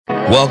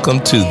Welcome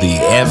to the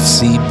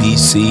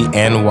FCBC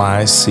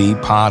NYC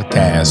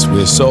podcast.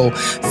 We're so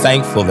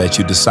thankful that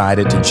you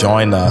decided to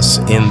join us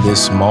in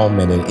this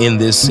moment and in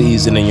this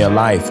season in your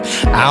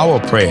life. Our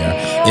prayer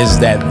is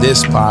that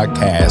this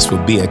podcast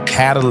will be a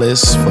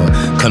catalyst for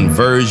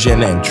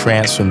conversion and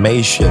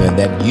transformation, and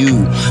that you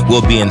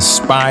will be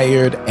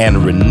inspired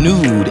and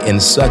renewed in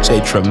such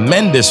a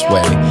tremendous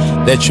way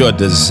that your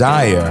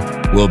desire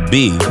will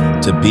be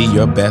to be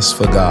your best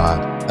for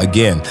God.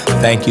 Again,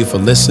 thank you for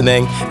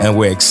listening, and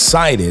we're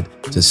excited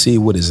to see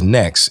what is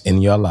next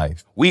in your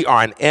life. We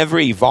are an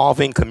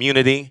ever-evolving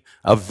community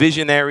of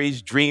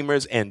visionaries,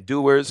 dreamers, and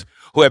doers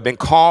who have been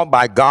called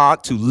by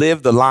God to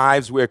live the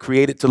lives we're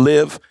created to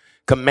live,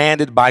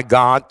 commanded by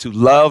God to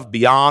love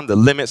beyond the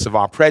limits of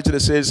our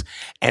prejudices,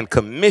 and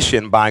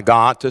commissioned by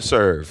God to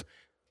serve.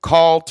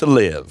 Called to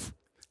live,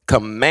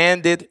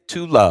 commanded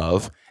to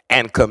love,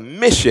 and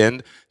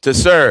commissioned to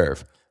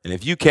serve. And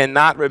if you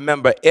cannot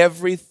remember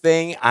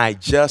everything I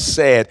just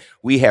said,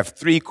 we have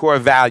three core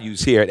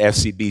values here at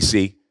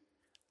FCBC: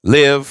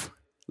 live,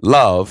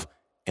 love,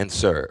 and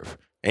serve.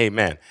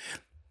 Amen.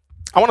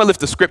 I want to lift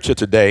the scripture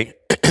today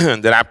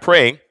that I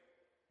pray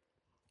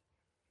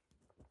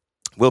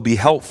will be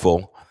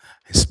helpful,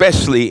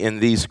 especially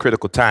in these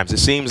critical times. It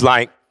seems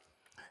like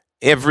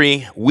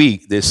every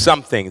week there's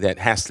something that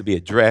has to be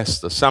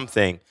addressed, or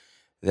something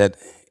that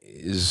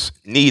is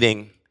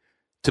needing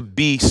to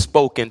be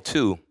spoken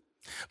to.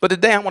 But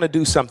today I want to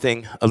do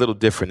something a little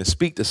different and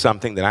speak to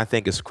something that I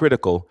think is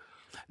critical,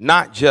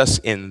 not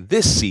just in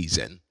this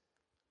season,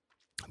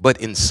 but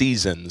in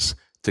seasons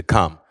to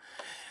come.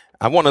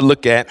 I want to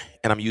look at,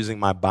 and I'm using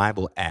my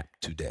Bible app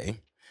today,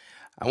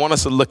 I want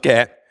us to look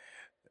at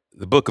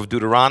the book of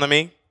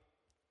Deuteronomy,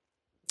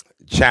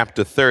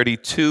 chapter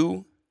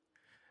 32,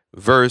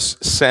 verse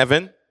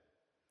 7.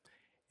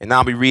 And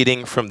I'll be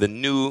reading from the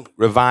New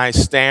Revised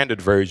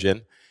Standard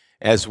Version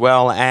as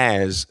well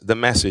as the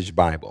Message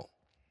Bible.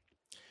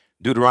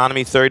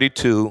 Deuteronomy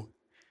 32,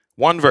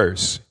 one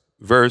verse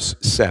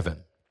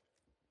 7.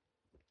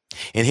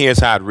 And here's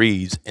how it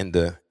reads in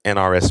the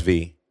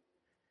NRSV.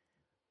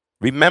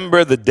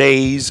 Remember the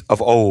days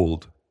of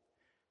old.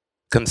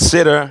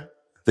 Consider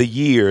the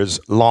years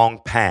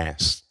long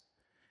past.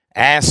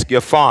 Ask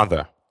your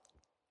father,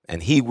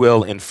 and he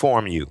will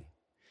inform you.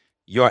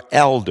 Your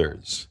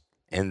elders,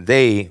 and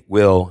they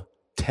will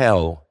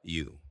tell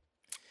you.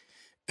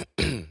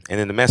 And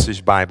in the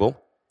Message Bible,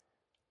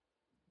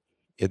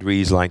 it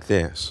reads like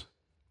this.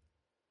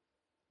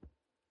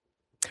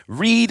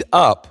 Read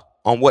up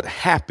on what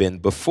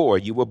happened before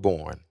you were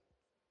born.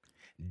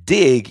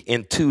 Dig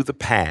into the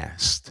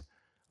past.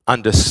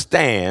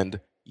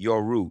 Understand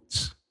your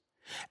roots.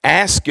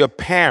 Ask your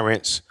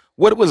parents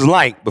what it was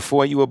like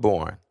before you were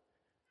born.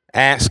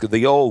 Ask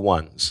the old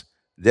ones.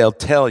 They'll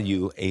tell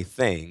you a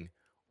thing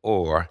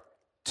or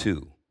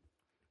two.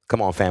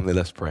 Come on, family,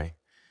 let's pray.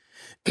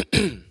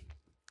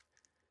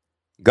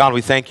 God,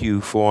 we thank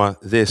you for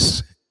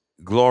this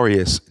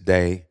glorious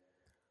day,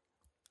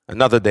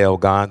 another day, oh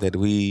God, that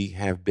we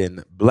have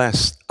been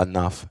blessed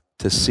enough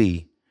to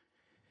see.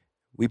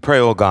 We pray,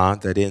 oh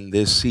God, that in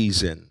this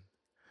season,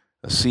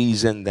 a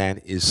season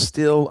that is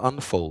still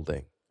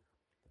unfolding,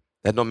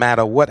 that no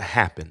matter what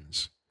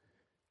happens,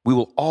 we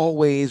will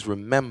always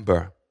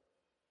remember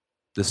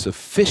the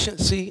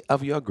sufficiency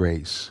of your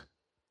grace,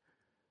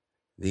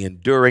 the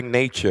enduring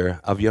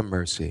nature of your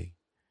mercy,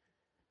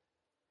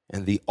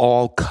 and the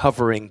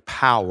all-covering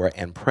power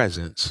and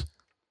presence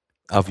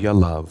of your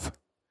love.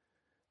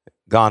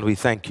 God, we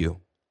thank you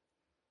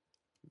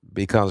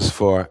because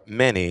for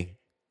many,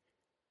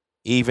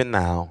 even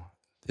now,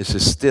 this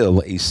is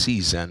still a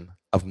season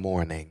of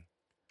mourning.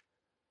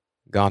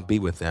 God, be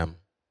with them.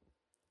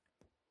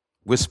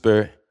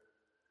 Whisper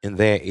in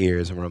their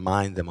ears and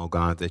remind them, oh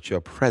God, that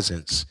your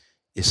presence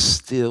is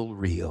still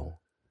real.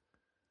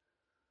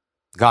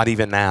 God,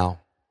 even now,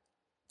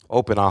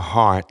 open our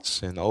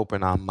hearts and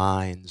open our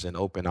minds and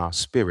open our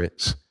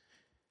spirits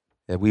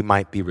that we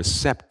might be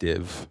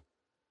receptive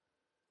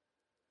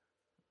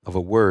of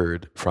a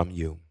word from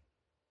you.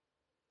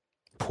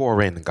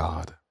 Pour in,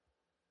 God.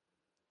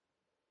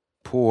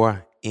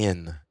 Pour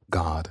in,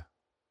 God.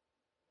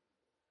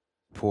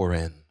 Pour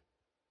in.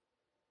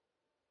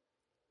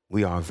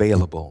 We are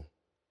available.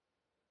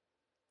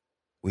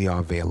 We are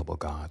available,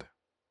 God.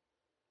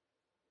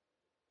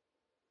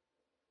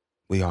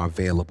 We are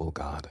available,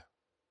 God.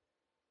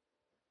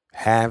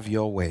 Have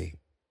your way.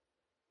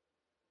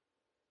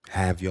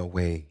 Have your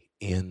way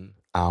in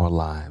our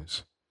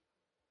lives.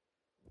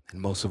 And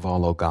most of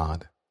all, oh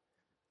God,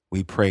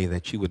 we pray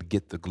that you would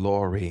get the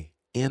glory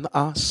in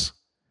us,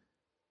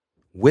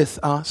 with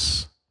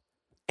us,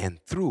 and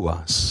through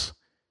us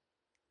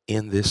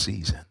in this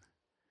season.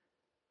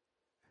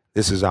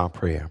 This is our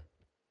prayer.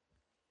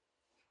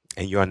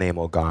 In your name,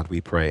 oh God,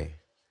 we pray.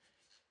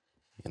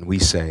 And we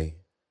say,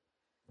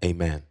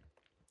 amen.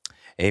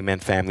 Amen,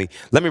 family.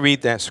 Let me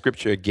read that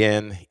scripture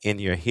again in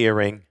your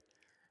hearing.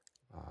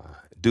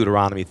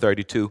 Deuteronomy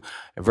 32,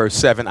 verse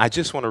 7. I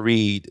just want to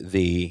read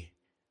the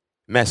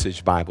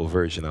Message Bible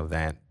version of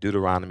that.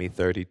 Deuteronomy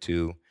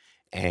 32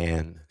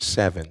 and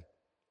 7.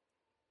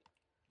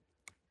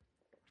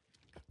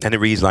 And it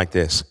reads like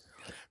this.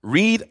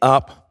 Read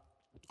up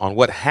on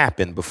what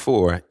happened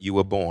before you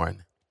were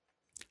born.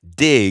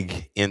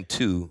 Dig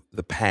into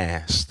the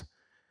past.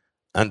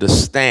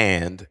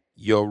 Understand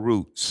your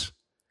roots.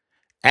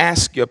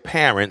 Ask your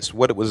parents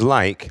what it was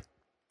like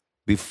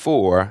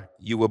before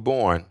you were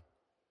born.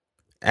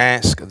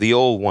 Ask the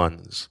old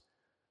ones.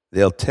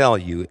 They'll tell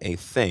you a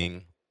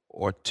thing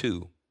or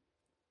two.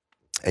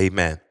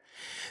 Amen.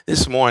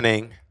 This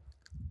morning,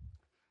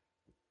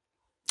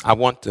 I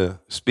want to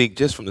speak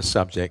just from the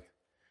subject,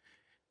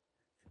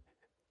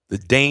 the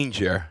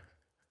danger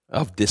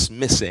of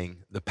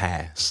dismissing the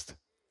past.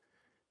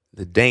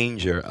 The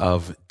danger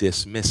of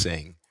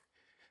dismissing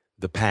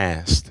the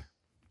past.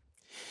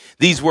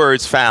 These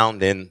words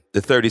found in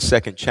the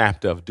 32nd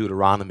chapter of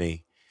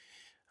Deuteronomy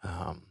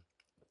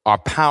are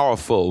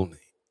powerful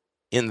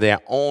in their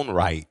own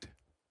right,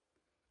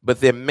 but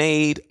they're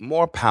made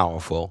more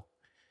powerful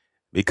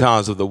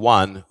because of the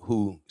one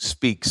who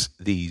speaks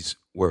these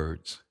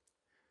words.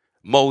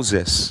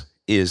 Moses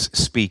is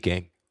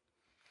speaking.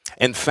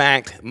 In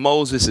fact,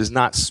 Moses is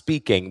not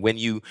speaking. When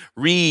you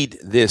read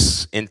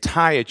this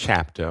entire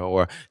chapter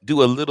or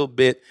do a little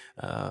bit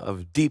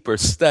of deeper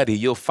study,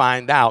 you'll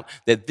find out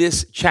that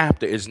this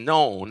chapter is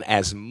known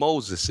as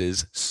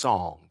Moses'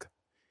 song.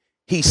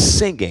 He's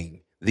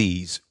singing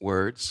these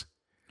words.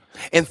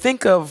 And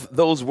think of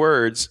those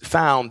words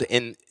found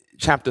in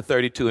chapter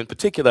 32, in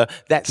particular,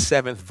 that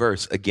 7th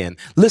verse again.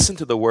 Listen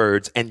to the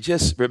words and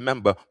just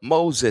remember,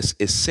 Moses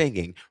is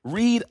singing.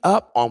 Read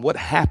up on what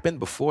happened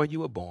before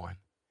you were born.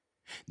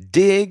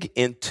 Dig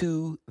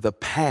into the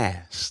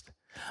past.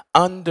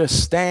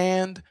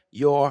 Understand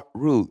your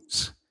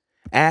roots.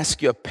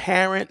 Ask your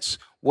parents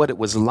what it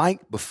was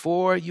like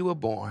before you were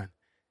born.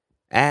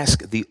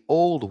 Ask the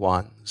old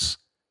ones.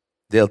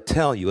 They'll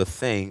tell you a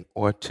thing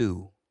or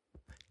two.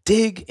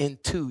 Dig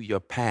into your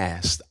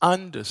past.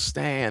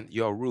 Understand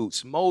your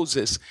roots.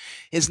 Moses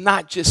is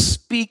not just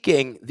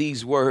speaking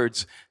these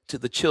words to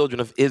the children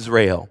of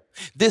Israel.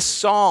 This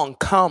song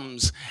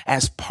comes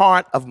as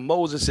part of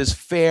Moses'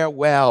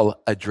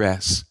 farewell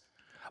address.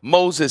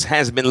 Moses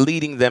has been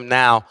leading them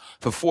now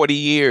for 40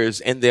 years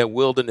in their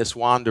wilderness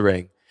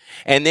wandering.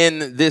 And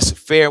in this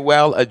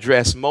farewell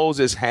address,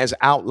 Moses has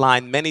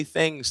outlined many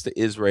things to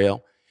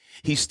Israel.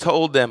 He's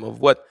told them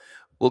of what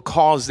will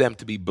cause them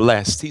to be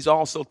blessed. He's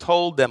also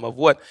told them of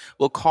what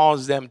will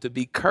cause them to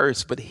be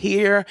cursed. But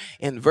here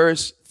in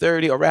verse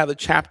 30, or rather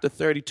chapter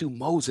 32,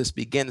 Moses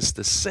begins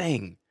to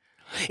sing.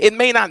 It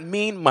may not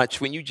mean much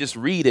when you just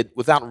read it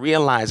without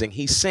realizing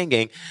he's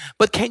singing,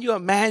 but can you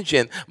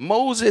imagine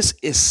Moses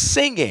is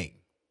singing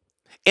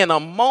in a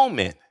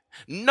moment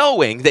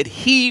knowing that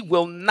he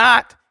will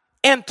not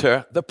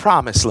enter the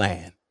promised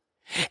land.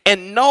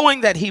 And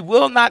knowing that he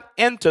will not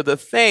enter the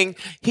thing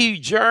he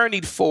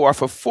journeyed for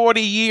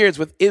 40 years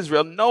with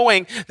Israel,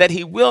 knowing that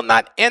he will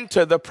not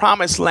enter the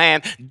promised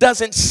land,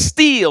 doesn't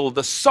steal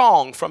the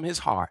song from his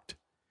heart.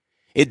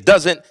 It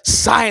doesn't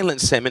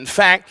silence him. In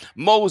fact,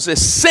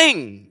 Moses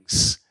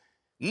sings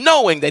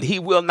knowing that he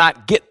will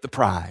not get the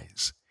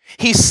prize.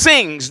 He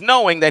sings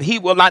knowing that he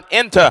will not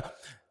enter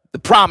the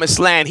promised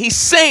land. He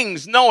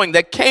sings knowing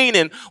that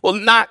Canaan will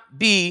not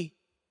be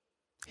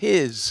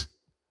his.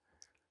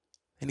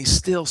 And he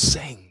still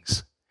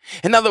sings.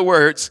 In other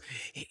words,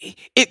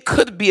 it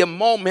could be a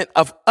moment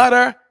of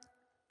utter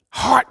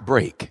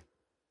heartbreak.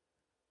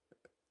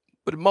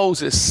 But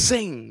Moses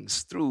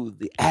sings through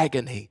the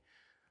agony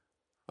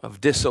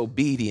of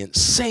disobedience,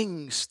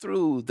 sings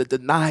through the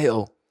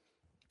denial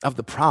of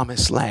the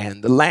promised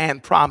land, the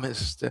land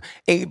promised to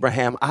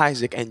Abraham,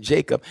 Isaac, and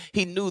Jacob.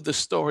 He knew the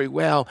story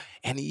well,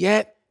 and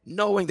yet,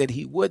 knowing that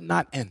he would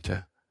not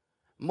enter,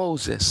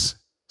 Moses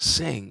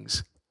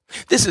sings.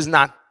 This is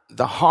not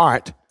the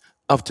heart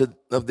of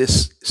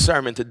this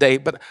sermon today,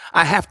 but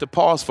I have to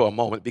pause for a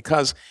moment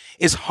because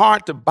it's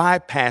hard to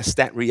bypass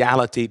that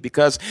reality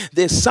because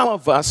there's some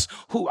of us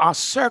who our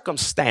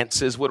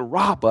circumstances would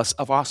rob us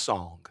of our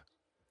song,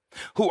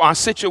 who our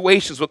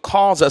situations would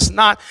cause us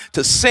not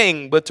to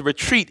sing, but to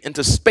retreat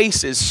into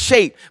spaces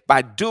shaped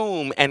by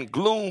doom and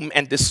gloom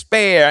and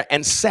despair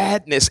and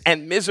sadness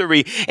and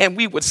misery, and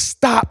we would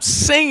stop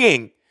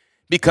singing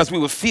because we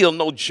would feel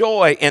no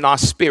joy in our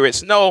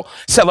spirits, no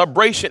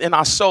celebration in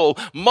our soul.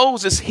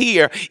 Moses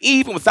here,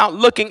 even without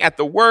looking at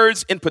the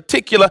words in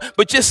particular,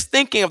 but just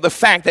thinking of the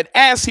fact that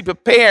as he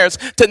prepares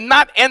to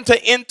not enter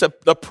into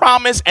the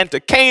promise and to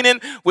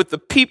Canaan with the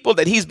people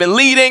that he's been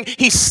leading,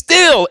 he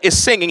still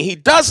is singing. He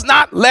does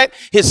not let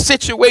his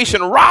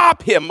situation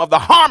rob him of the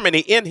harmony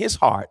in his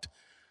heart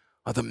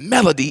or the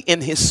melody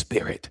in his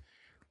spirit.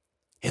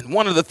 And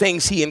one of the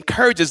things he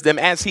encourages them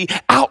as he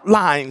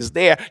outlines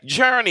their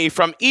journey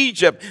from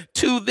Egypt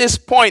to this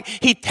point,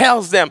 he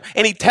tells them,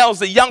 and he tells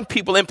the young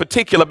people in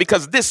particular,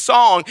 because this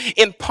song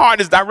in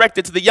part is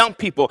directed to the young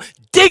people,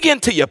 dig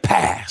into your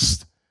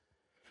past.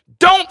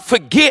 Don't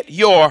forget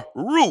your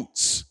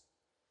roots,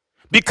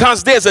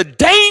 because there's a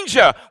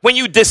danger when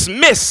you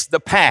dismiss the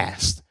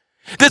past.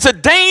 There's a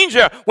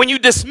danger when you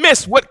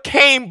dismiss what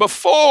came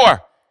before.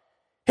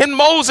 And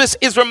Moses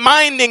is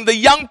reminding the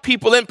young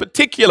people in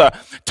particular,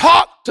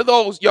 talk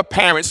to your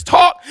parents,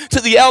 talk to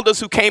the elders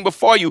who came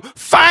before you,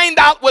 find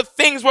out what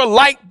things were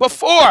like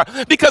before,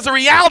 because the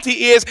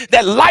reality is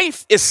that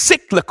life is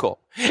cyclical.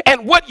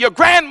 And what your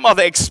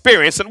grandmother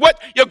experienced and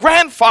what your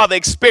grandfather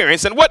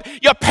experienced and what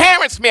your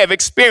parents may have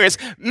experienced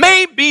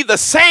may be the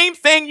same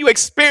thing you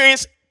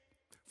experience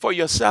for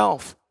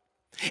yourself.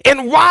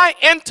 And why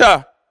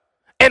enter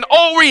an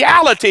old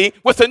reality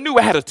with a new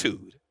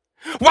attitude?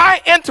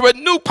 Why enter a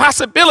new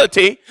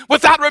possibility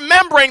without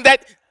remembering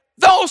that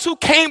those who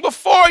came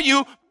before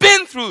you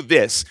been through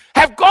this,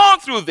 have gone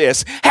through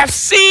this, have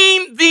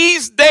seen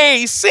these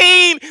days,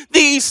 seen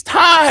these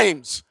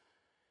times?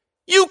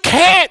 You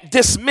can't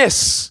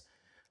dismiss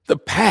the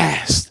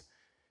past.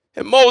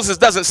 And Moses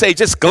doesn't say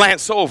just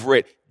glance over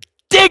it.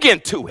 Dig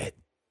into it.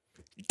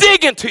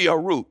 Dig into your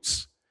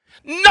roots.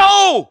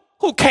 Know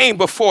who came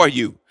before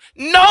you.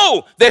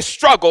 Know their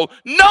struggle,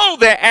 know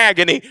their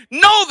agony,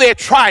 know their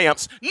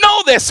triumphs,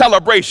 know their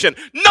celebration,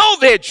 know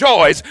their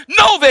joys,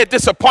 know their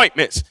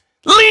disappointments.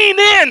 Lean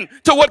in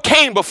to what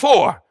came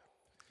before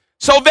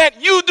so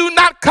that you do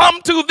not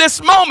come to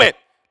this moment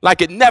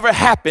like it never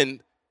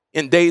happened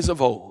in days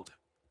of old.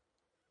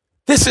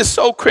 This is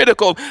so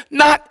critical,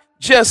 not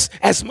just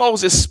as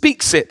Moses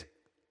speaks it,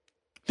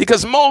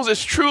 because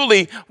Moses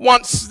truly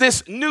wants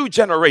this new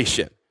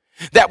generation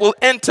that will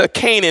enter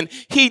Canaan.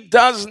 He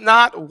does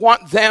not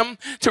want them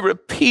to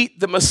repeat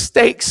the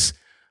mistakes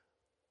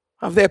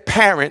of their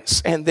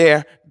parents and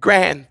their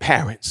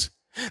grandparents.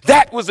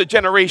 That was a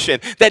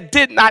generation that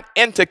did not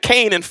enter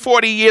Canaan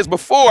 40 years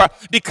before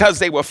because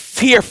they were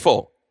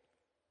fearful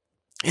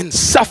and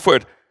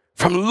suffered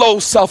from low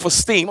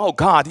self-esteem. Oh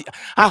God,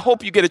 I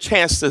hope you get a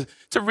chance to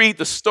read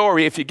the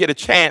story if you get a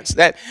chance.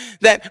 That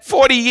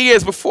 40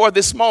 years before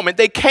this moment,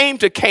 they came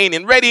to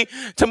Canaan, ready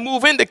to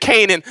move into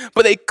Canaan,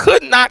 but they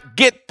could not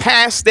get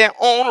past their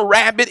own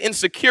rabid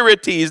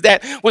insecurities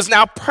that was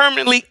now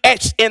permanently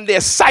etched in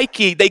their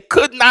psyche. They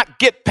could not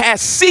get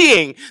past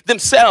seeing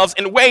themselves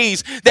in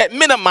ways that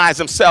minimize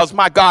themselves.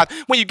 My God,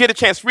 when you get a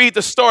chance, read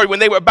the story when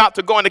they were about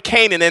to go into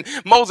Canaan and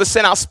Moses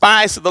sent out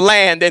spies to the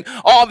land, and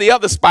all the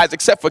other spies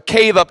except for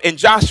Caleb and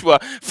Joshua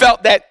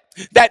felt that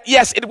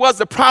yes, it was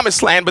the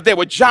promised land, but there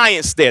were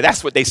giants there.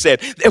 That's what they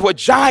said. There were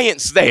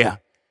giants there,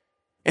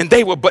 and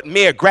they were but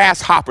mere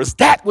grasshoppers.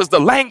 That was the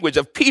language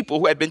of people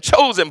who had been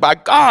chosen by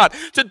God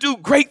to do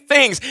great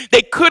things.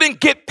 They couldn't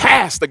get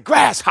past the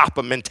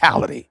grasshopper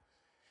mentality.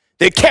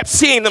 They kept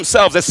seeing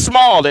themselves as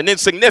small and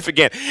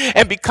insignificant.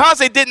 And because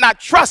they did not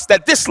trust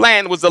that this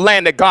land was the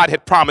land that God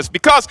had promised,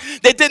 because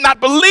they did not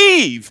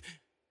believe,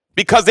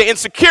 because their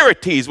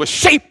insecurities were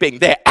shaping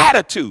their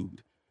attitude,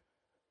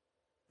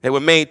 they were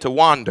made to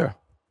wander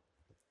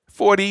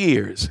 40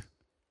 years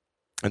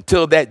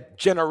until that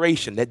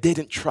generation that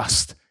didn't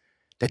trust,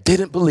 that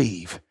didn't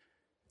believe,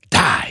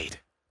 died.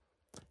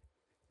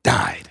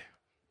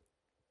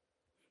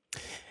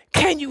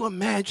 Can you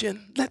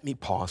imagine? Let me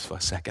pause for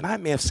a second. I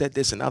may have said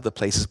this in other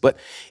places, but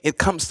it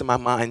comes to my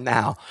mind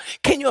now.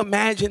 Can you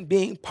imagine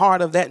being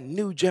part of that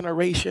new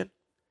generation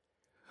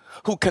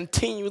who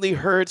continually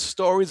heard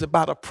stories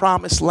about a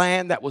promised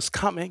land that was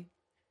coming,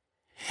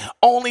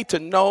 only to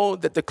know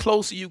that the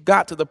closer you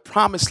got to the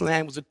promised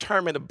land was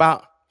determined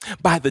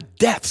by the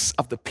deaths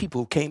of the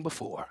people who came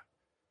before?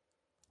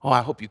 Oh,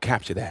 I hope you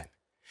capture that.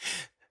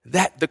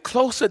 That the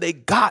closer they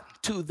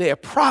got to their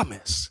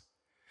promise,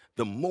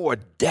 the more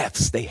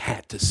deaths they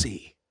had to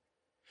see,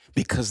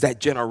 because that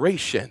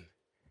generation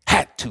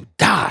had to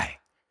die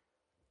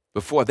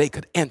before they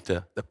could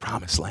enter the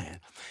promised land.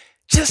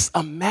 Just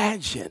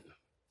imagine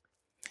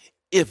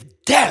if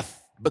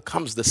death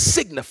becomes the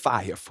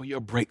signifier for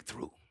your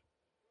breakthrough.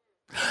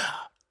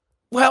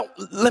 Well,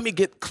 let me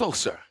get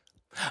closer.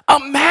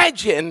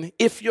 Imagine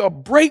if your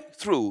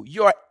breakthrough,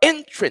 your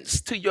entrance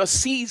to your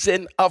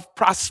season of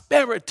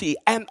prosperity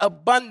and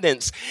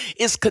abundance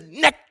is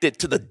connected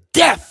to the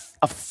death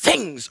of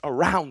things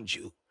around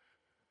you.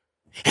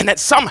 And that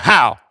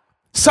somehow,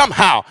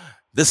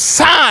 the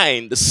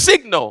sign, the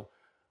signal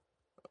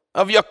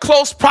of your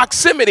close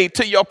proximity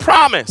to your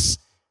promise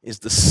is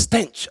the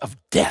stench of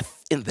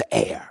death in the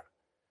air.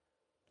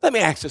 Let me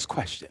ask this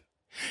question.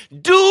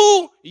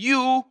 Do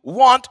you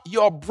want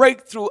your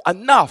breakthrough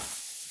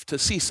enough to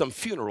see some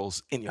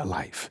funerals in your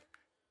life?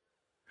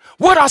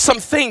 What are some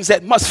things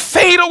that must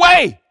fade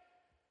away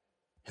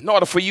in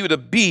order for you to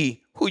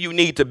be who you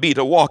need to be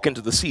to walk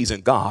into the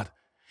season, God?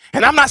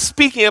 And I'm not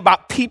speaking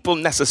about people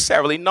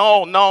necessarily.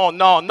 No.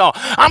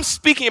 I'm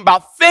speaking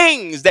about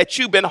things that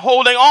you've been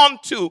holding on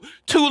to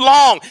too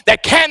long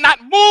that cannot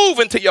move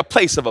into your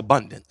place of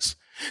abundance.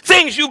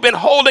 Things you've been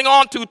holding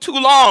on to too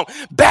long.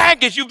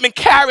 Baggage you've been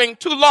carrying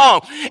too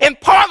long.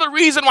 And part of the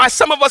reason why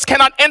some of us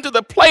cannot enter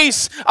the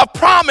place of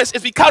promise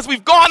is because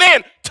we've gone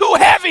in too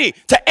heavy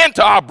to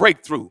enter our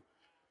breakthrough.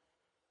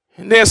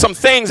 And there's some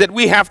things that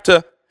we have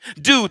to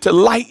do to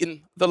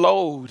lighten the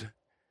load.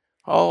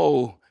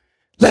 Oh,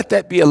 let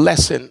that be a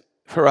lesson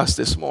for us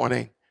this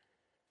morning.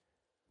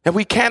 And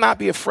we cannot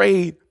be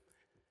afraid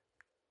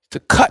to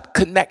cut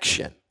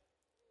connection,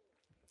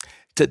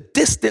 to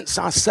distance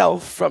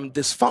ourselves from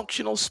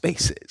dysfunctional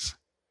spaces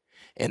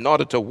in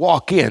order to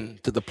walk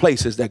into the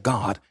places that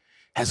God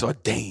has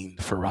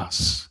ordained for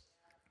us.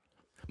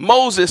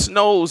 Moses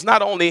knows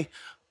not only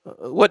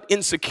what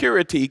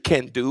insecurity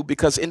can do,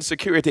 because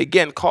insecurity,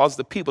 again, caused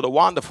the people to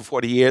wander for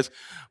 40 years,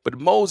 but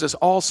Moses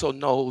also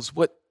knows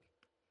what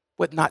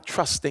not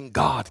trusting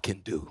God can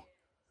do.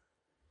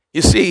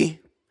 You see,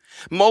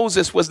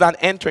 Moses was not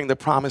entering the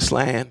promised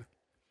land,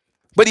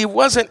 but he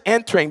wasn't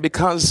entering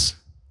because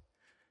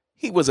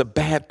he was a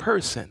bad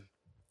person.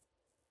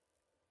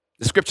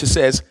 The scripture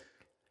says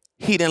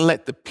he didn't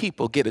let the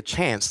people get a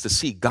chance to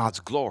see God's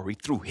glory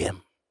through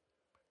him.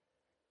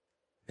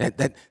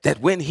 That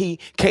when he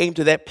came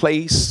to that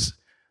place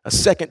a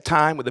second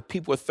time where the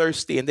people were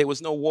thirsty and there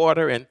was no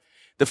water, and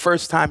the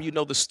first time, you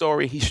know the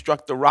story, he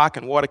struck the rock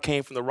and water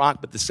came from the rock,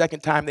 but the second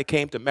time they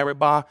came to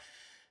Meribah,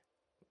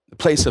 the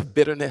place of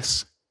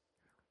bitterness,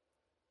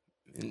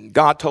 and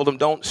God told him,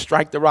 don't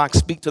strike the rock,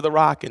 speak to the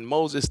rock. And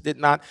Moses did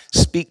not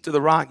speak to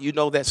the rock. You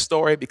know that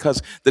story,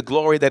 because the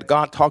glory that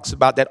God talks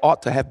about that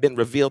ought to have been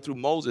revealed through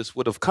Moses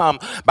would have come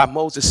by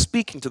Moses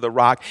speaking to the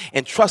rock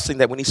and trusting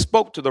that when he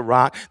spoke to the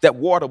rock, that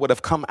water would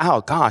have come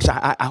out. Gosh,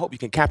 I hope you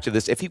can capture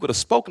this. If he would have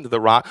spoken to the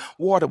rock,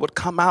 water would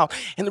come out.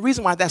 And the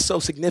reason why that's so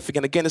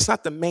significant, again, it's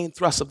not the main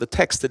thrust of the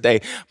text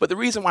today, but the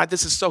reason why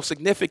this is so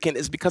significant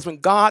is because when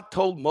God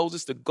told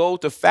Moses to go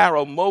to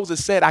Pharaoh,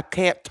 Moses said, I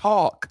can't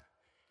talk.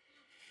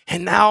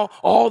 And now,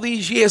 all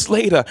these years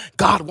later,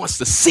 God wants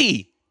to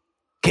see,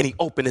 can he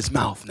open his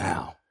mouth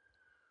now?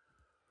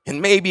 And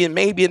maybe in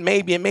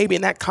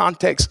that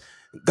context,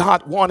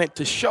 God wanted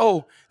to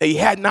show that he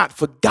had not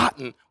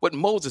forgotten what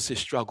Moses'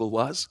 struggle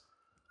was,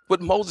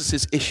 what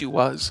Moses' issue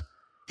was.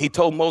 He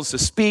told Moses to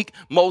speak.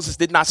 Moses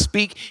did not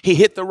speak. He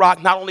hit the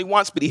rock not only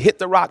once, but he hit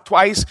the rock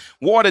twice.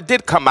 Water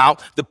did come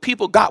out. The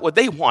people got what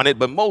they wanted,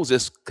 but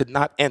Moses could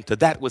not enter.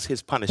 That was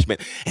his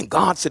punishment. And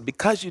God said,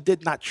 because you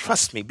did not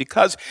trust me,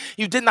 because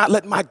you did not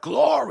let my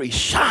glory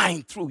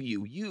shine through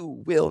you,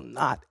 you will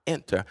not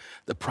enter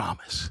the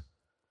promise.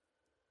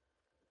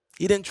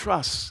 He didn't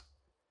trust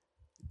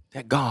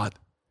that God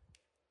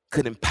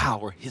could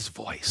empower his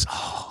voice.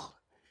 Oh,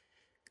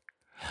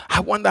 I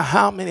wonder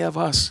how many of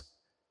us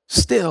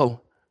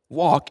still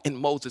walk in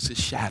Moses'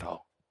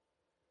 shadow,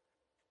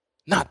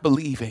 not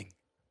believing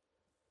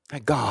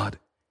that God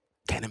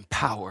can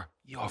empower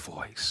your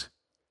voice,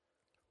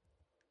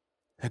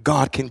 that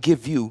God can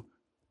give you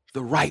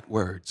the right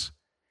words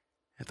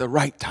at the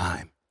right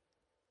time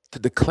to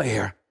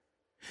declare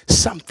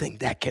something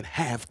that can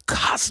have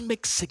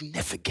cosmic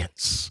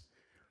significance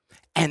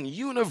and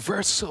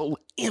universal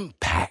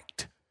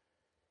impact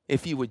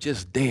if you would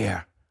just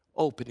dare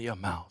open your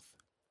mouth.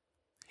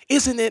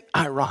 Isn't it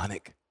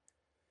ironic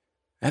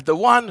that the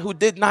one who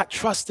did not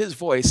trust his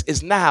voice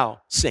is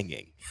now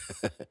singing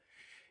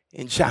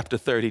in chapter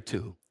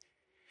 32?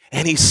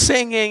 And he's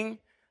singing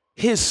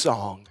his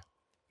song.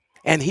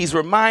 And he's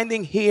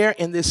reminding here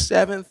in this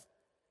 7th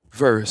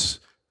verse,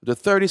 the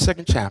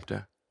 32nd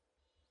chapter,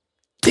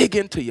 dig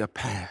into your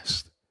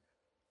past.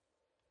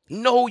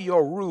 Know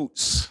your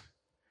roots.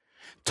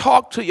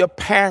 Talk to your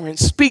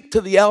parents. Speak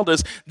to the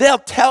elders. They'll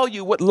tell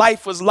you what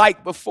life was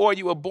like before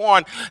you were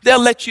born.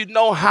 They'll let you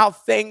know how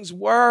things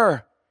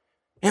were.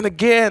 And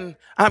again,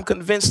 I'm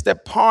convinced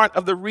that part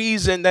of the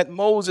reason that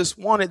Moses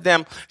wanted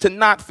them to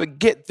not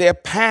forget their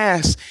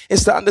past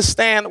is to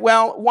understand,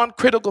 well, one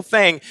critical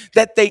thing,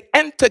 that they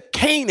enter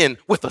Canaan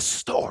with a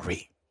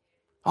story.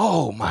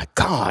 Oh my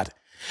God.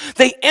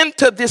 They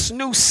enter this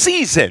new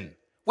season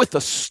with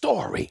a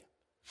story.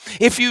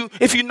 If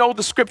you know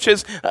the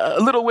scriptures, a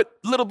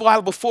little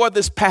while before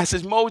this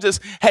passage,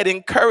 Moses had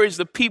encouraged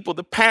the people,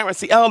 the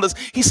parents, the elders.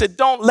 He said,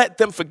 don't let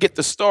them forget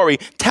the story.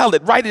 Tell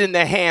it, write it in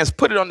their hands,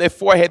 put it on their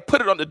forehead, put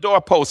it on the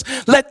doorpost.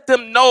 Let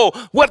them know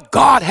what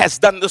God has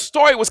done. The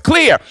story was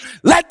clear.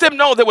 Let them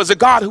know there was a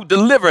God who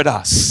delivered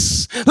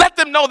us. Let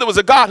them know there was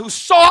a God who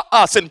saw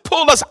us and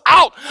pulled us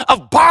out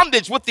of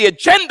bondage with the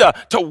agenda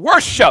to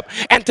worship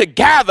and to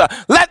gather.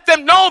 Let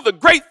them know the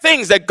great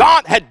things that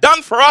God had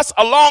done for us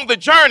along the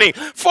journey.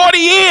 40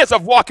 years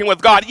of walking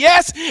with God.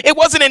 Yes, it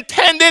wasn't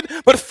intended,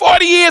 but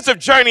 40 years of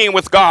journeying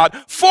with God.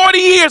 40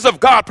 years of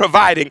God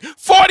providing.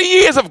 40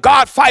 years of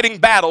God fighting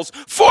battles.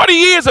 40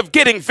 years of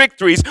getting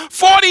victories.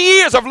 40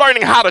 years of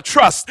learning how to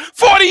trust.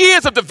 40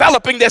 years of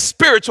developing their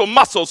spiritual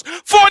muscles.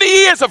 40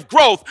 years of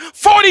growth.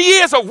 40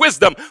 years of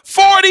wisdom.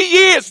 40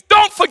 years.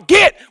 Don't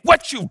forget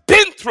what you've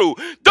been through.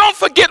 Don't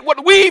forget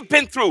what we've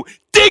been through.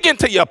 Dig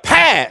into your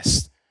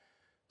past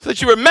so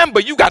that you remember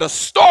you got a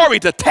story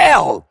to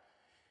tell.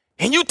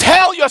 And you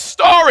tell your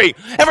story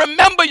and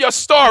remember your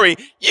story.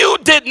 You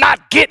did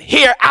not get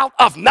here out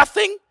of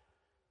nothing.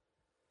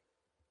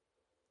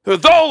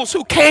 Those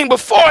who came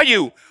before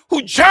you,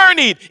 who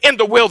journeyed in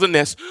the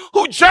wilderness,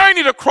 who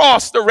journeyed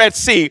across the Red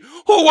Sea,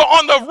 who were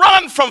on the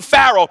run from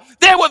Pharaoh,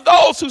 there were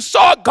those who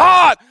saw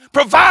God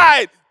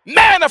provide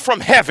manna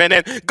from heaven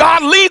and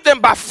God lead them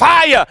by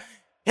fire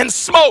and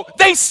smoke.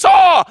 They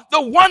saw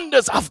the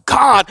wonders of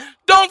God.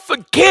 Don't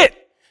forget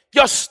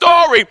your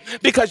story,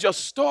 because your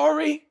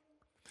story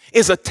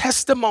is a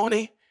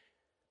testimony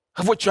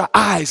of what your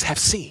eyes have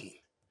seen.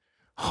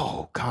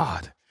 Oh,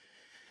 God.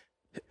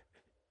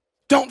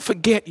 Don't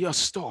forget your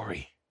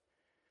story.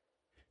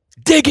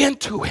 Dig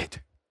into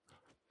it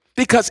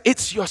because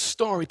it's your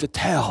story to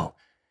tell.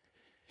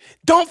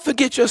 Don't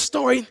forget your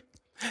story,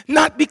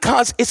 not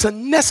because it's a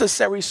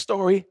necessary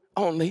story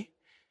only,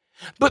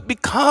 but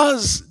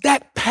because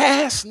that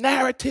past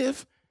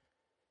narrative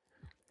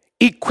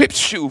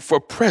equips you for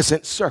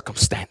present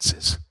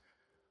circumstances.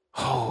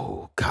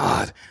 Oh,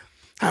 God,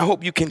 I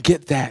hope you can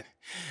get that.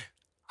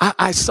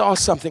 I saw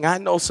something. I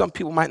know some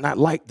people might not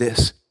like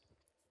this.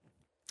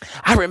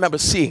 I remember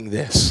seeing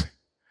this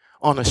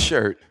on a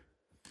shirt.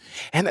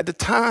 And at the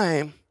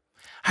time,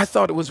 I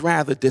thought it was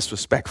rather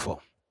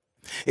disrespectful.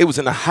 It was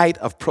in the height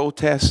of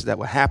protests that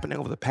were happening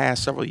over the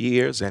past several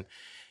years. And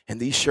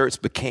these shirts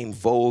became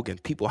vogue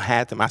and people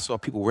had them. I saw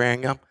people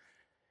wearing them.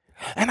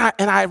 And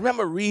I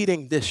remember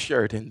reading this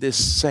shirt and this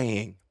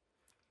saying.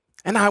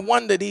 And I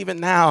wondered even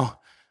now,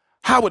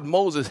 how would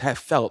Moses have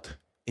felt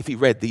if he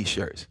read these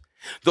shirts?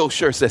 Those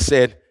shirts that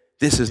said,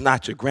 "This is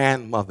not your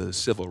grandmother's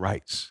civil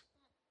rights.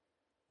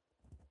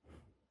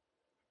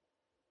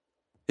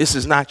 This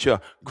is not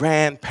your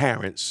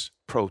grandparents'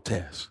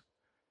 protest."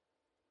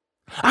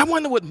 I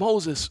wonder what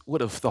Moses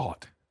would have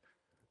thought.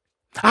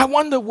 I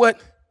wonder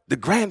what the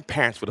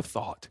grandparents would have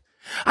thought.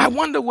 I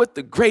wonder what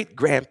the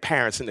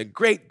great-grandparents and the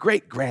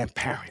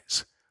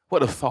great-great-grandparents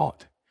would have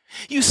thought.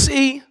 You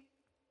see,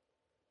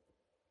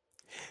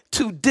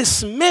 to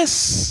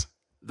dismiss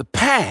the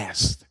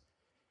past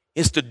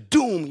is to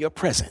doom your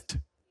present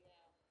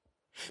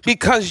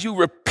because you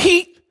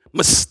repeat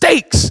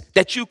mistakes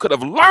that you could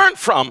have learned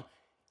from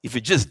if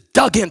you just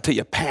dug into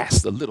your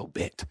past a little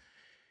bit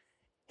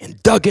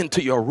and dug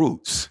into your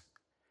roots.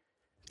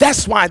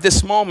 That's why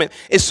this moment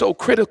is so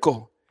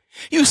critical.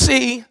 You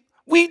see,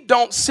 we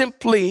don't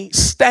simply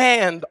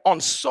stand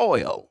on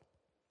soil.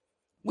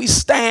 We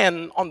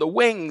stand on the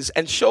wings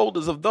and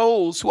shoulders of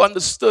those who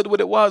understood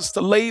what it was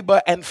to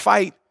labor and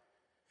fight,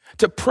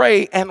 to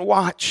pray and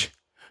watch,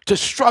 to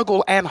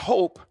struggle and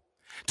hope,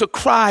 to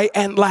cry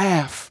and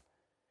laugh.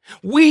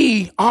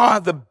 We are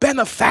the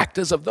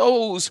benefactors of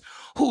those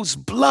whose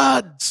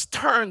bloods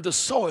turned the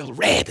soil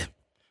red,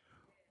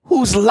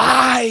 whose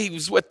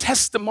lives were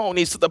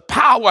testimonies to the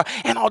power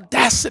and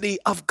audacity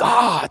of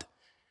God.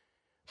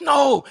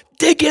 No,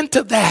 dig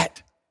into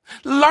that.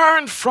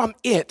 Learn from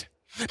it.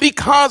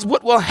 Because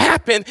what will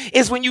happen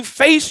is when you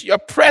face your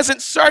present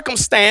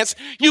circumstance,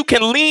 you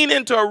can lean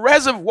into a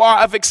reservoir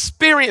of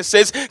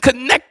experiences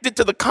connected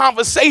to the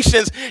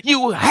conversations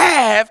you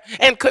have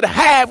and could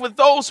have with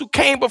those who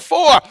came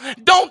before.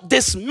 Don't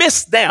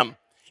dismiss them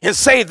and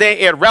say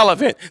they're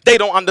irrelevant, they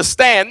don't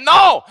understand.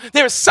 No,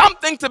 there's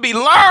something to be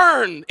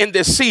learned in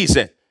this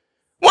season.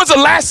 When's the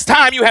last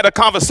time you had a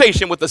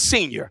conversation with a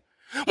senior?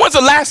 When's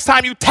the last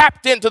time you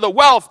tapped into the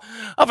wealth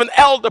of an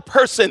elder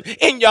person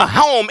in your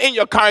home, in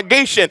your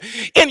congregation,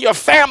 in your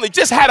family?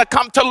 Just had to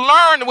come to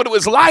learn what it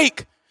was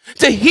like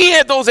to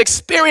hear those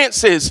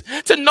experiences,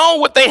 to know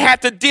what they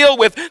had to deal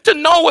with, to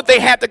know what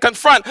they had to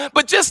confront,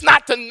 but just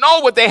not to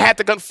know what they had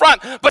to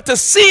confront, but to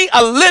see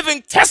a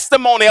living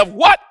testimony of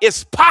what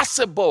is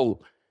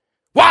possible.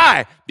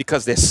 Why?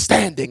 Because they're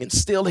standing and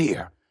still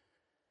here.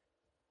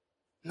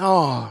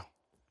 No,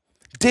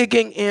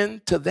 digging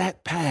into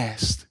that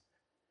past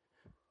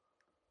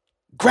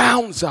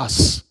grounds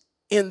us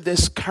in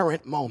this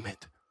current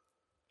moment.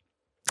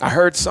 I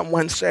heard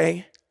someone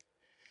say,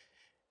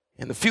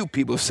 and a few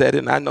people said it,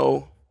 and I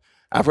know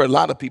I've heard a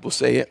lot of people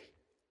say it.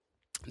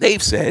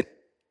 They've said,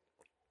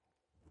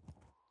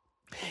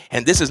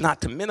 and this is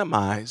not to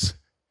minimize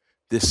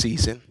this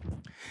season,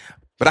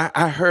 but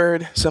I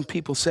heard some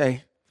people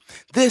say,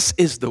 this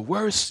is the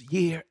worst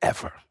year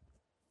ever.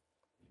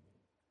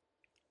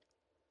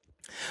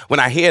 When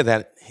I hear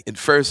that, it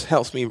first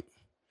helps me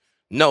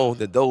know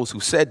that those who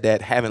said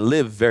that haven't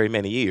lived very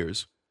many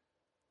years.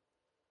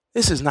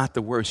 This is not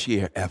the worst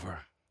year ever,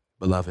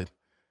 beloved.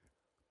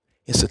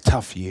 It's a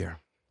tough year.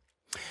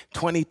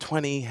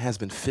 2020 has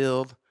been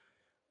filled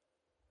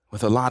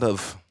with a lot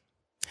of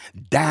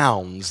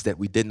downs that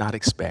we did not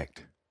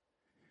expect.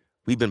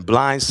 We've been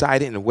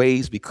blindsided in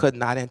ways we could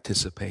not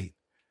anticipate.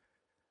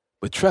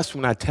 But trust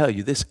me when I tell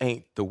you, this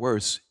ain't the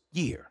worst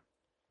year.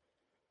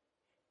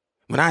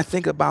 When I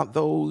think about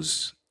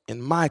those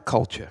in my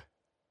culture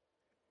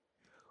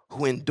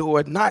who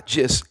endured not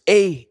just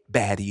a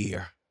bad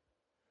year,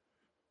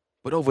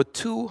 but over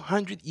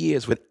 200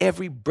 years, with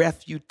every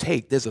breath you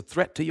take, there's a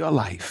threat to your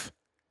life.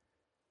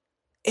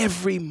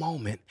 Every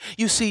moment.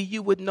 You see,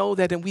 you would know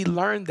that, and we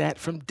learned that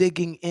from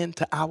digging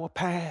into our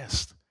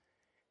past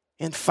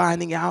and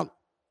finding out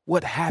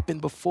what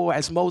happened before.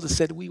 As Moses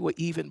said, we were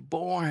even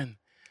born,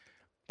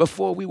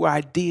 before we were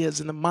ideas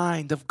in the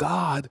mind of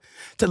God,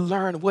 to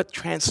learn what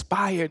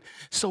transpired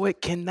so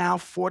it can now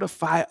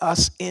fortify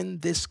us in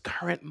this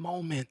current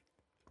moment.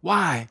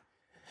 Why?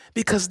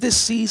 Because this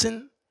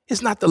season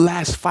is not the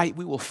last fight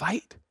we will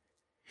fight.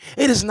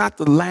 It is not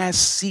the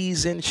last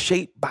season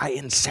shaped by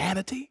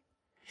insanity.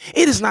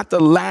 It is not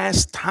the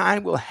last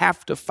time we'll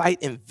have to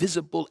fight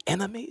invisible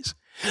enemies.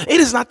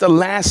 It is not the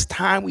last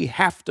time we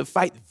have to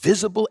fight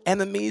visible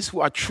enemies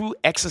who are true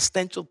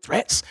existential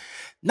threats,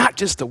 not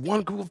just to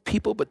one group of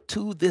people, but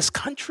to this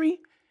country.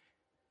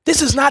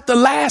 This is not the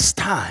last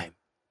time.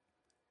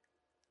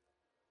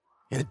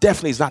 And it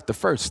definitely is not the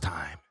first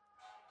time,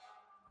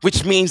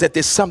 which means that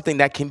there's something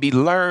that can be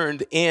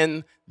learned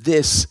in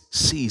this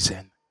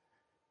season.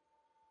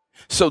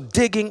 So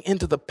digging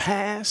into the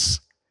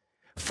past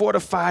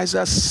fortifies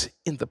us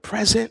in the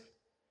present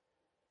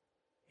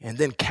and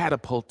then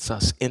catapults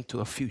us into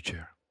a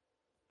future.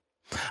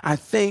 I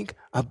think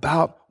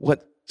about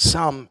what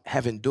some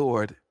have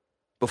endured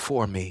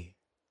before me.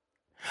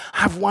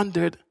 I've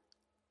wondered,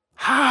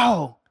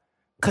 how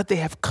could they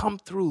have come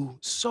through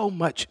so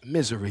much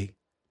misery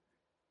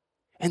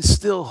and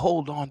still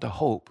hold on to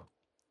hope?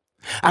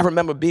 I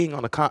remember being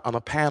on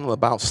a panel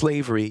about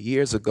slavery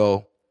years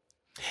ago,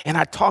 and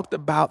I talked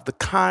about the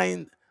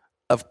kind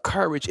of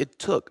courage it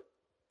took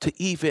to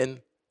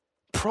even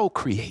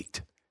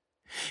procreate.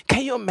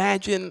 Can you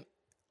imagine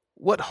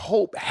what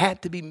hope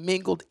had to be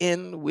mingled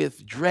in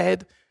with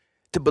dread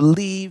to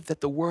believe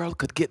that the world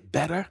could get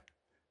better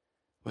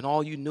when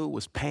all you knew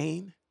was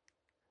pain?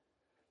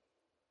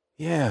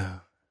 Yeah.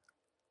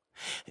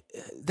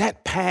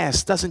 That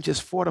past doesn't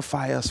just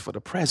fortify us for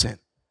the present,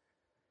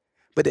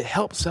 but it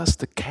helps us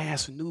to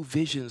cast new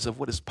visions of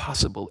what is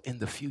possible in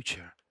the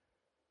future.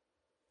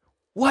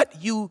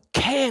 What you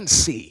can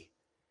see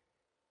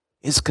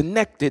is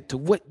connected to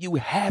what you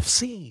have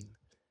seen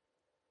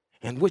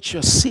and what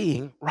you're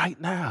seeing right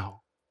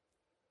now.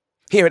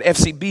 Here at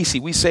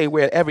FCBC, we say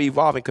we're an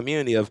ever-evolving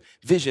community of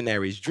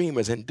visionaries,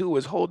 dreamers, and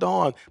doers. Hold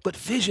on, but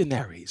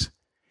visionaries.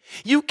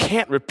 You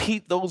can't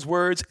repeat those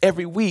words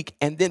every week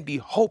and then be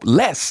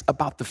hopeless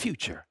about the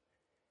future.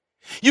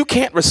 You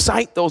can't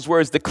recite those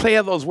words,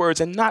 declare those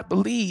words, and not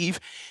believe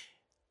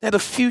that a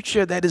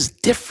future that is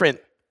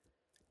different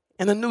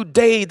and a new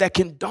day that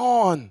can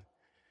dawn,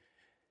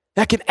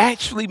 that can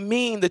actually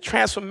mean the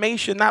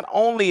transformation not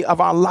only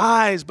of our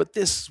lives, but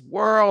this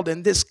world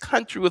and this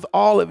country with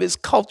all of its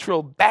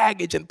cultural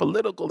baggage and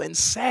political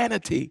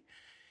insanity.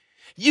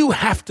 You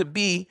have to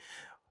be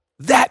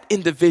that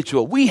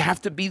individual. We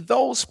have to be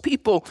those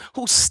people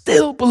who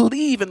still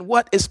believe in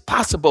what is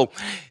possible.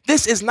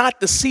 This is not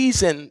the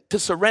season to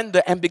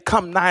surrender and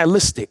become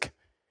nihilistic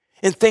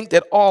and think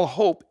that all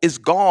hope is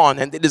gone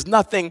and there is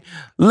nothing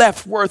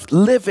left worth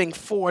living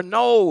for.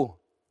 No.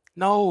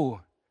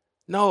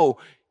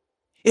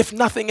 If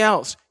nothing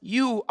else,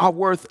 you are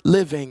worth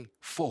living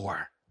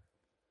for.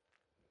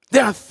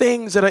 There are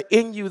things that are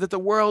in you that the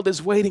world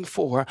is waiting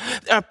for.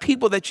 There are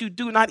people that you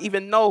do not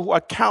even know who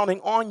are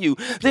counting on you.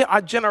 There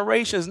are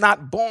generations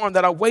not born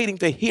that are waiting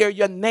to hear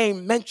your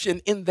name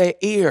mentioned in their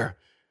ear.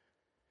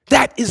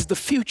 That is the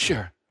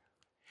future.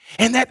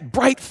 And that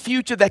bright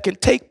future that can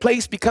take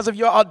place because of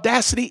your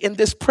audacity in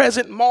this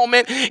present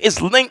moment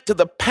is linked to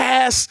the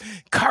past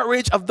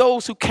courage of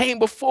those who came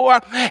before.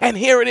 And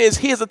here it is.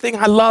 Here's the thing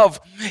I love.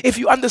 If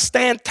you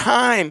understand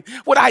time,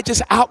 what I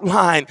just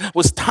outlined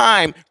was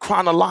time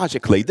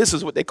chronologically. This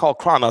is what they call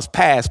chronos,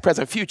 past,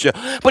 present, future.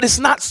 But it's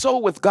not so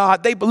with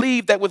God. They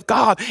believe that with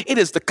God, it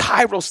is the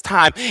kairos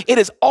time. It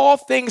is all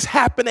things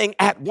happening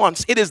at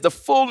once. It is the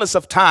fullness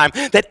of time,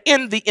 that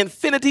in the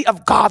infinity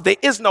of God, there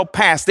is no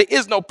past, there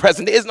is no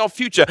present, there is no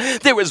future.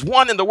 There is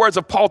one, in the words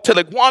of Paul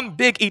Tillich, one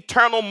big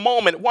eternal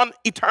moment, one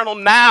eternal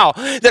now.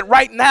 That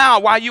right now,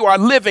 while you are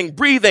living,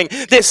 breathing,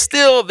 there's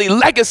still the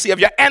legacy of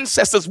your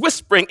ancestors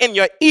whispering in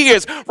your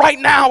ears. Right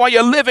now, while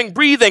you're living,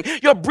 breathing,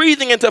 you're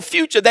breathing into a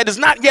future that is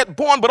not yet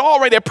born, but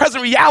already a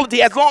present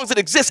reality as long as it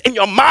exists in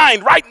your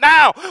mind. Right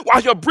now,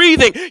 while you're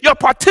breathing, you're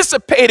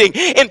participating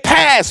in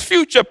past,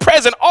 future,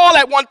 present, all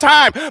at one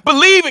time,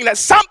 believing that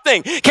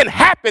something can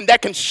happen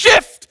that can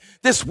shift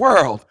this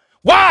world.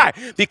 Why?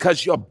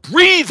 Because you're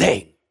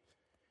breathing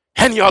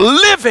and you're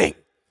living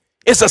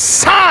is a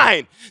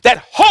sign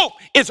that hope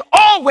is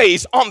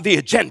always on the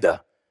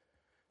agenda.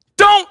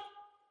 Don't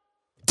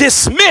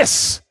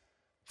dismiss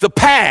the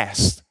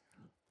past.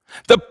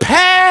 The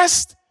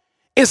past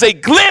is a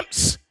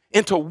glimpse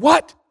into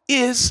what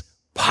is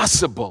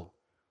possible.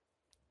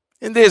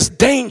 And there's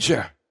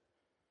danger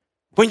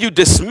when you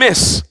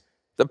dismiss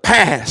the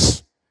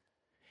past.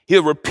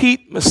 You'll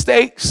repeat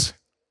mistakes.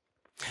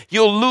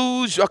 You'll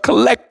lose your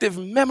collective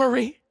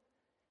memory.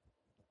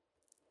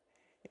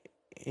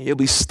 You'll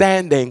be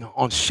standing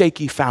on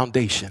shaky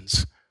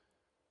foundations.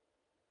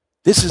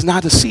 This is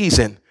not a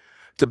season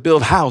to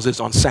build houses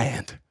on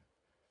sand.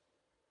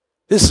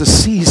 This is a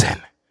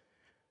season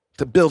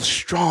to build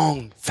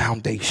strong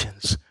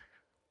foundations.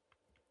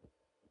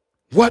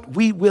 What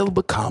we will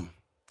become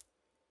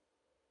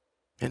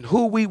and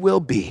who we will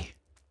be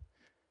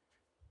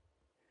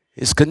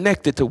is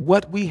connected to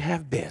what we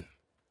have been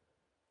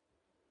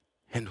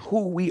and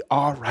who we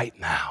are right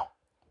now.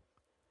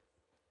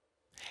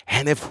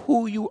 And if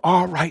who you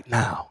are right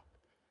now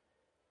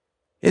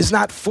is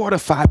not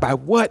fortified by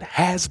what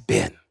has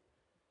been,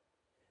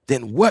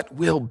 then what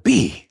will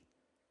be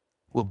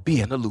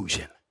an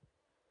illusion.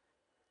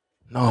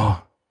 No,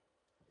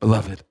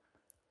 beloved,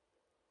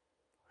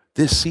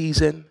 this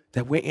season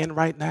that we're in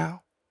right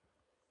now,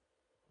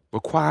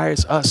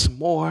 requires us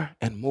more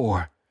and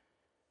more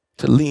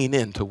to lean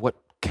into what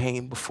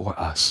came before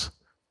us.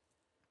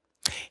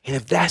 And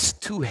if that's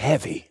too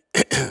heavy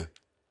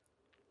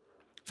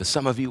for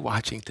some of you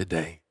watching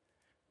today,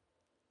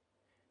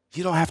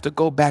 you don't have to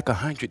go back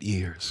 100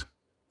 years.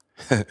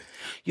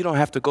 You don't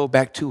have to go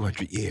back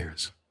 200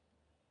 years.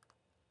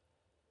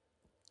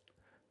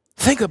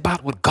 Think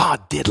about what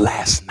God did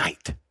last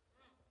night.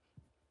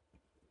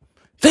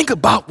 Think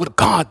about what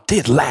God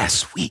did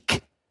last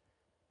week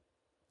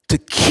to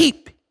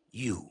keep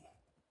you.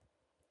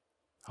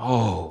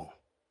 Oh.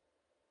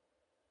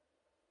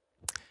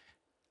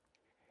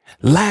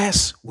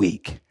 Last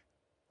week,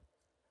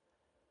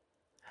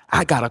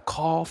 I got a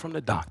call from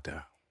the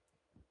doctor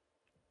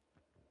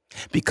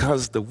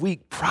because the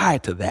week prior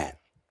to that,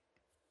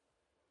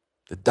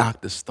 the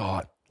doctors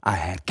thought I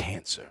had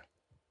cancer.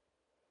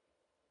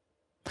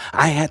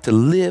 I had to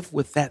live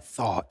with that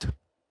thought,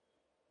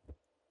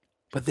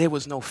 but there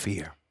was no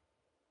fear.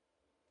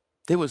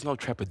 There was no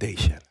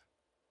trepidation.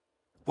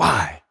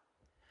 Why?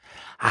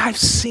 I've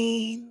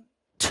seen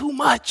too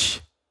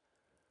much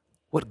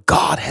what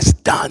God has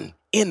done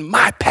in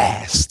my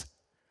past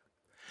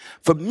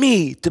for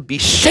me to be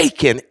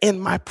shaken in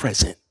my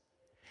present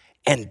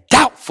and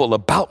doubtful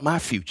about my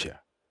future.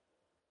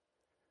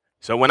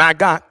 So when I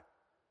got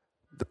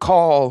the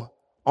call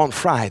on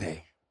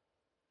Friday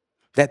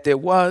that there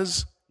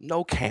was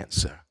no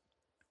cancer,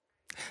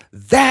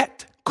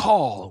 that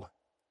call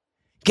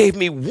gave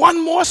me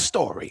one more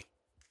story,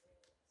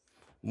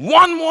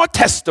 one more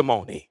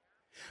testimony,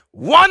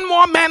 one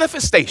more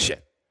manifestation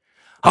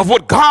of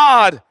what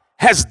God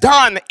has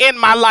done in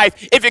my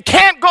life. If you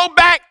can't go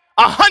back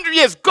 100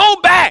 years, go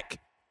back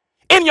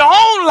in your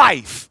own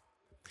life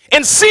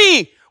and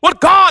see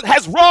what God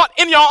has wrought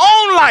in your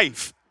own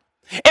life.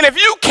 And if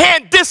you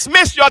can't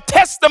dismiss your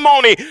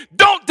testimony,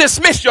 don't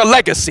dismiss your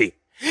legacy.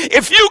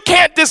 If you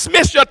can't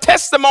dismiss your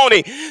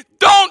testimony,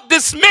 don't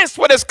dismiss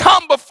what has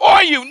come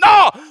before you.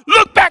 No,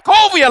 look back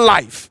over your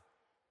life.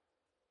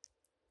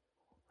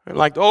 And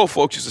like the old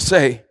folks used to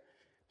say,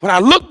 when I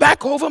look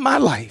back over my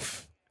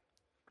life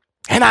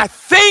and I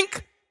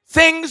think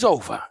things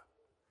over,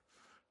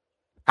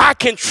 I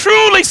can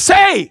truly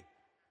say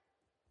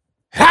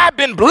I've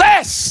been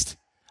blessed.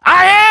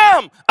 I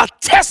am a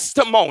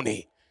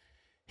testimony.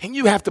 And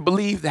you have to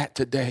believe that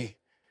today.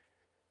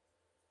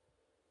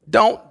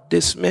 Don't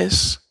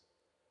dismiss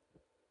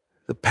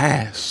the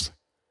past.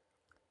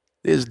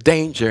 There's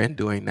danger in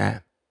doing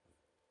that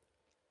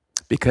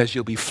because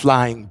you'll be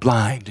flying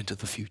blind into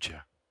the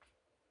future.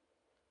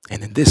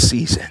 And in this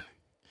season,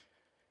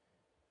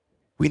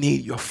 we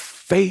need your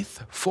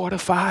faith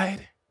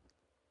fortified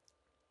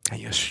and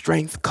your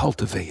strength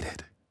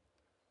cultivated.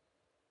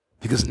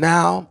 Because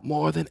now,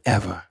 more than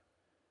ever,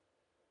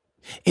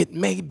 it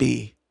may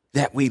be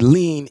that we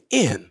lean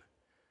in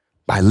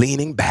by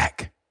leaning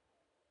back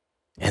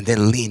and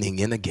then leaning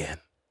in again.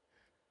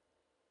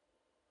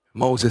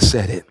 Moses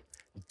said it,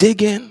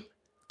 dig in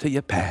to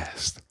your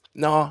past.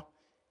 No,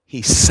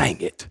 he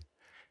sang it.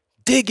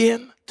 Dig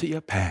in to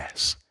your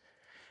past.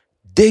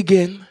 Dig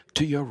in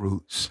to your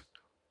roots.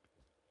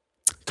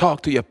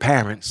 Talk to your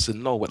parents to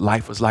know what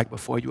life was like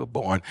before you were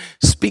born.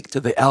 Speak to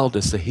the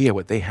elders to hear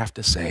what they have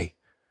to say.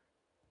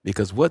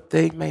 Because what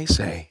they may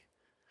say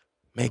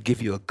may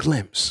give you a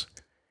glimpse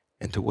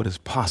into what is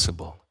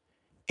possible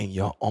in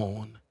your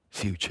own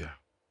future.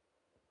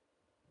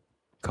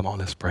 Come on,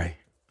 let's pray.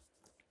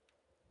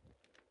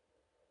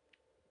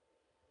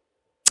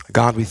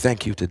 God, we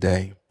thank you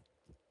today.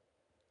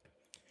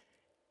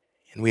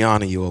 And we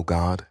honor you, oh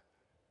God,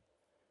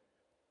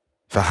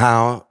 for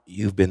how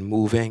you've been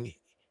moving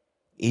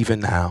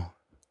even now.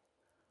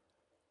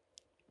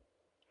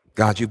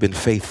 God, you've been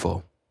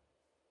faithful.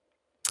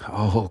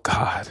 Oh,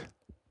 God.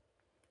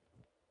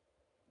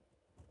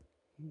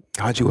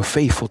 God, you were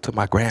faithful to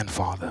my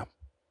grandfather,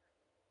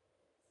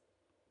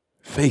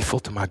 faithful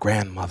to my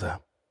grandmother.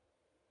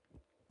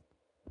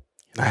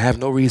 And I have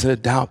no reason to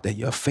doubt that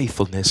your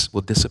faithfulness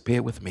will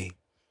disappear with me.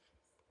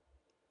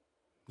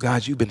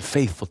 God, you've been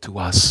faithful to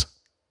us.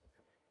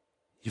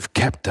 You've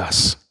kept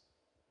us,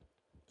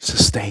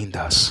 sustained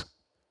us.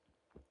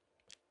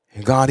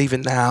 And God,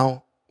 even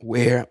now,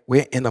 we're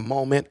in a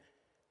moment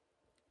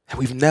that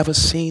we've never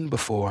seen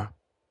before.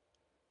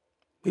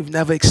 We've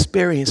never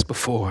experienced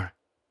before.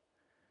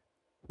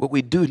 What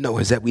we do know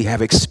is that we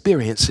have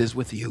experiences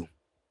with you.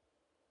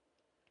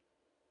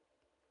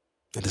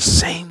 In the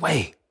same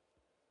way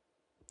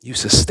you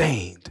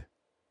sustained,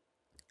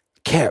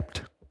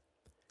 kept,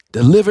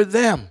 delivered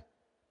them,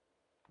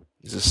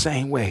 is the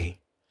same way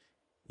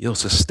you'll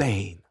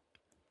sustain,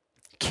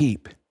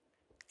 keep,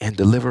 and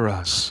deliver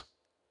us.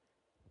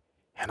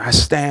 And I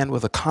stand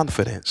with a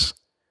confidence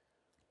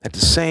that the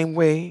same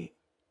way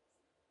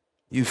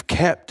you've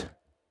kept,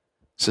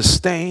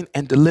 sustained,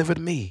 and delivered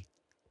me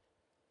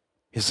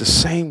is the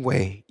same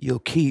way you'll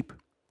keep,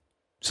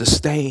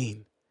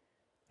 sustain,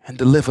 and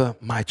deliver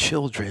my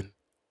children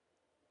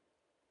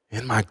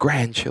and my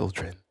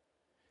grandchildren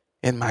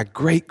and my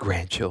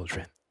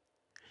great-grandchildren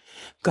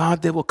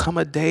God, there will come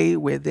a day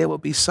where there will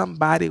be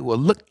somebody who will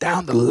look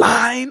down the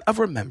line of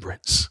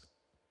remembrance.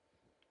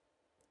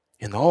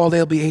 And all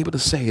they'll be able to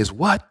say is,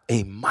 what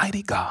a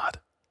mighty God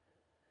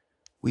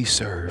we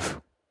serve.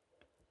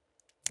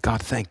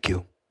 God, thank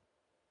you.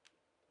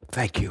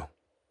 Thank you.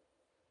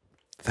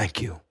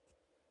 Thank you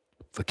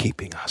for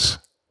keeping us.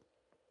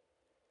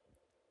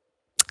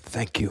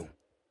 Thank you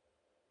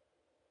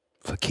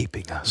for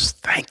keeping us.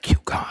 Thank you,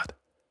 God,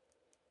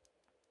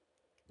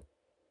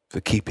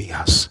 for keeping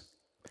us.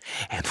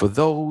 And for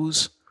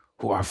those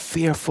who are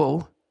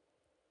fearful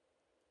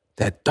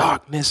that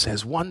darkness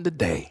has won the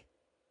day,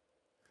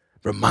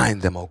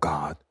 remind them, oh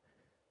God,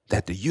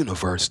 that the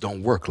universe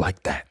don't work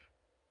like that.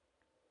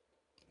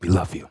 We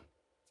love you.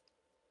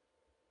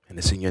 And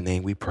it's in your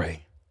name we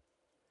pray.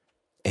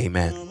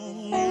 Amen.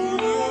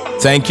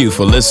 Thank you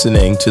for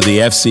listening to the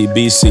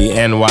FCBC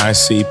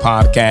NYC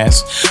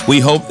podcast. We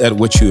hope that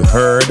what you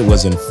heard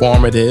was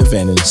informative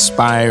and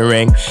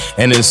inspiring,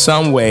 and in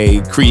some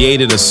way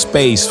created a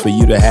space for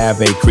you to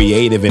have a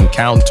creative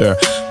encounter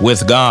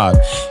with God.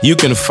 You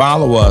can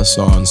follow us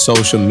on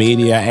social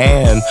media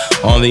and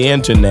on the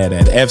internet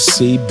at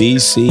fcbcnyc.org.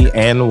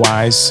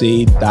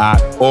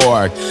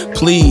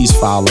 Please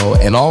follow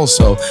and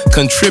also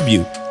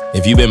contribute.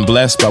 If you've been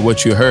blessed by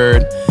what you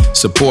heard,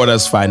 support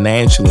us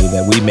financially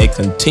that we may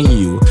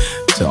continue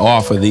to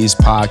offer these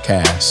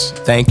podcasts.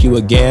 Thank you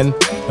again,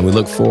 and we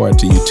look forward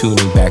to you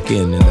tuning back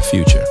in the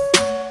future.